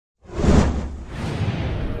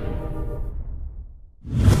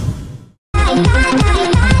Hey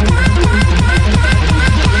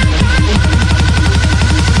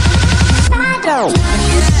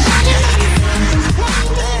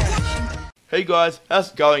guys,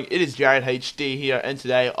 how's it going? It is JarradHD here, and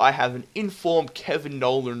today I have an informed Kevin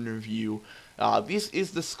Nolan review. This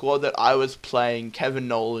is the squad that I was playing Kevin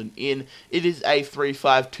Nolan in. It is a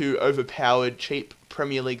 3-5-2 overpowered, cheap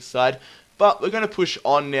Premier League side, but we're going to push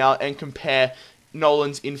on now and compare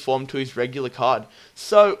Nolan's inform to his regular card.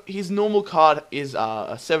 So his normal card is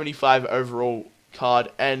a 75 overall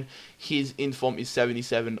card, and his inform is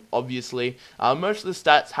 77. Obviously, most of the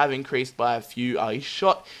stats have increased by a few. His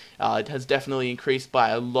shot it has definitely increased by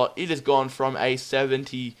a lot. It has gone from a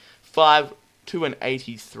 75 to an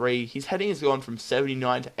 83. His heading has gone from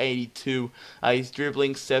 79 to 82. His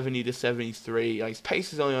dribbling 70 to 73. His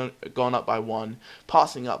pace has only gone up by 1,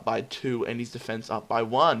 passing up by 2, and his defense up by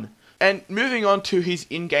 1. And moving on to his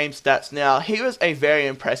in-game stats now, he was a very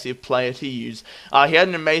impressive player to use. He had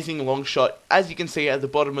an amazing long shot, as you can see at the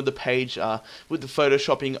bottom of the page with the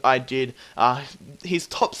photoshopping I did. His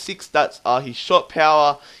top 6 stats are his shot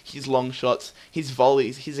power, his long shots, his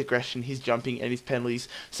volleys, his aggression, his jumping, and his penalties.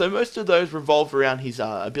 So most of those revolve around his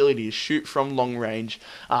ability to shoot from long range,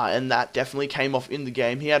 and that definitely came off in the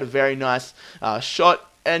game. He had a very nice shot.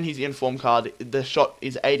 And his inform card, the shot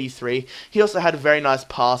is 83. He also had a very nice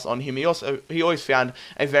pass on him. He always found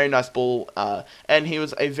a very nice ball, and he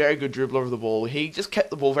was a very good dribbler of the ball. He just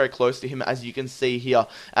kept the ball very close to him, as you can see here,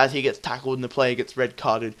 as he gets tackled and the player gets red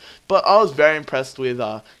carded. But I was very impressed with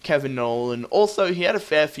Kevin Nolan. Also, he had a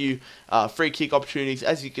fair few free kick opportunities,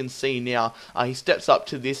 as you can see now. He steps up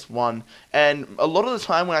to this one, and a lot of the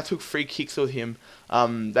time when I took free kicks with him,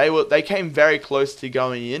 they came very close to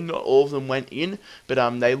going in. Not all of them went in,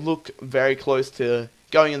 but they look very close to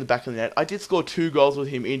going in the back of the net. I did score 2 goals with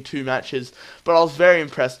him in 2 matches, but I was very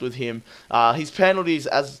impressed with him. His penalties,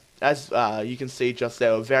 as you can see just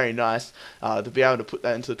there, were very nice to be able to put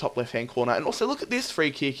that into the top left hand corner. And also look at this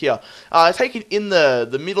free kick here. Take it in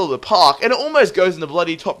the middle of the park, and it almost goes in the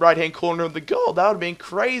bloody top right hand corner of the goal. That would have been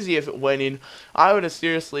crazy if it went in. I would have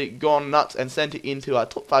seriously gone nuts and sent it into our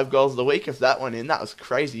top 5 goals of the week if that went in. That was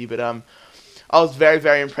crazy, but I was very,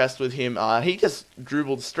 very impressed with him. He just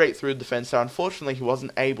dribbled straight through the defense, so unfortunately he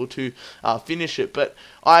wasn't able to finish it. But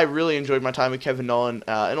I really enjoyed my time with Kevin Nolan.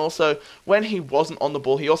 And also, when he wasn't on the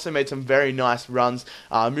ball, he also made some very nice runs,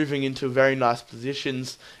 moving into very nice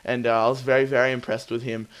positions. And I was very, very impressed with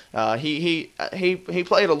him. He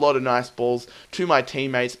played a lot of nice balls to my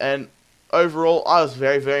teammates, and overall, I was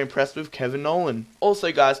very, very impressed with Kevin Nolan.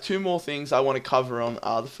 Also, guys, 2 more things I want to cover on.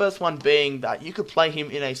 The first one being that you could play him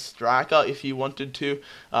in a striker if you wanted to,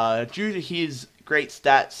 due to his great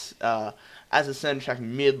stats as a centre track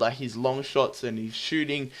mid, like his long shots and his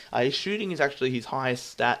shooting. His shooting is actually his highest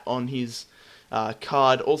stat on his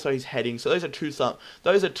card, also his heading. So those are two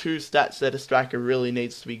stats that a striker really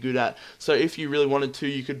needs to be good at. So if you really wanted to,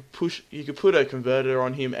 you could put a converter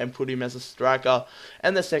on him and put him as a striker.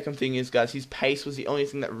 And the second thing is, guys, his pace was the only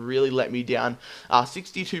thing that really let me down.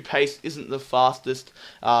 62 pace isn't the fastest,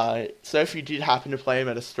 so if you did happen to play him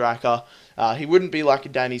at a striker, he wouldn't be like a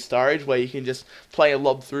Danny Sturridge, where you can just play a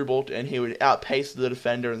lob through ball and he would outpace the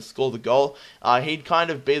defender and score the goal. He'd kind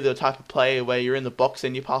of be the type of player where you're in the box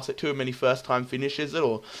and you pass it to him and he first time finishes it,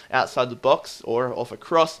 or outside the box, or off a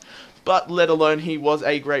cross. But let alone, he was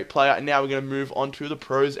a great player. And now we're going to move on to the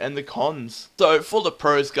pros and the cons. So for the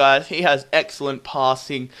pros, guys, he has excellent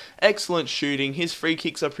passing, excellent shooting. His free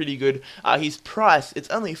kicks are pretty good. His price, it's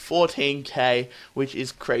only 14k, which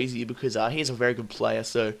is crazy because he's a very good player.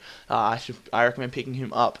 So I recommend picking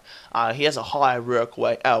him up. He has a higher work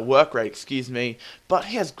rate, but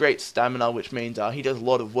he has great stamina, which means he does a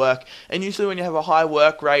lot of work. And usually when you have a high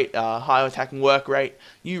work rate, high attacking work rate,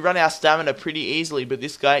 you run out of stamina pretty easily. But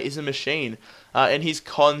this guy is a machine. And his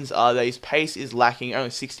cons are that his pace is lacking, only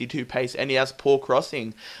 62 pace, and he has poor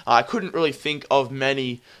crossing. I couldn't really think of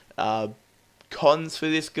many cons for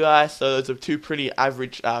this guy, so those are 2 pretty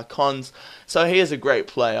average cons. So he is a great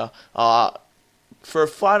player. For a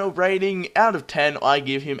final rating out of 10, I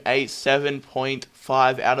give him a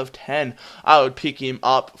 7.5 out of 10. I would pick him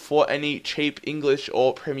up for any cheap English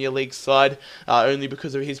or Premier League side, only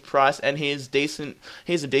because of his price, and he is decent.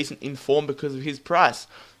 He's a decent inform because of his price.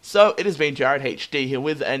 So it has been JarradHD here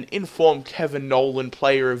with an informed Kevin Nolan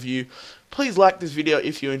player review. Please like this video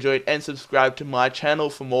if you enjoyed, and subscribe to my channel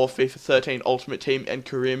for more FIFA 13 Ultimate Team and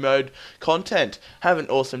Career Mode content. Have an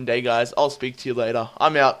awesome day, guys. I'll speak to you later.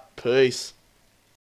 I'm out. Peace.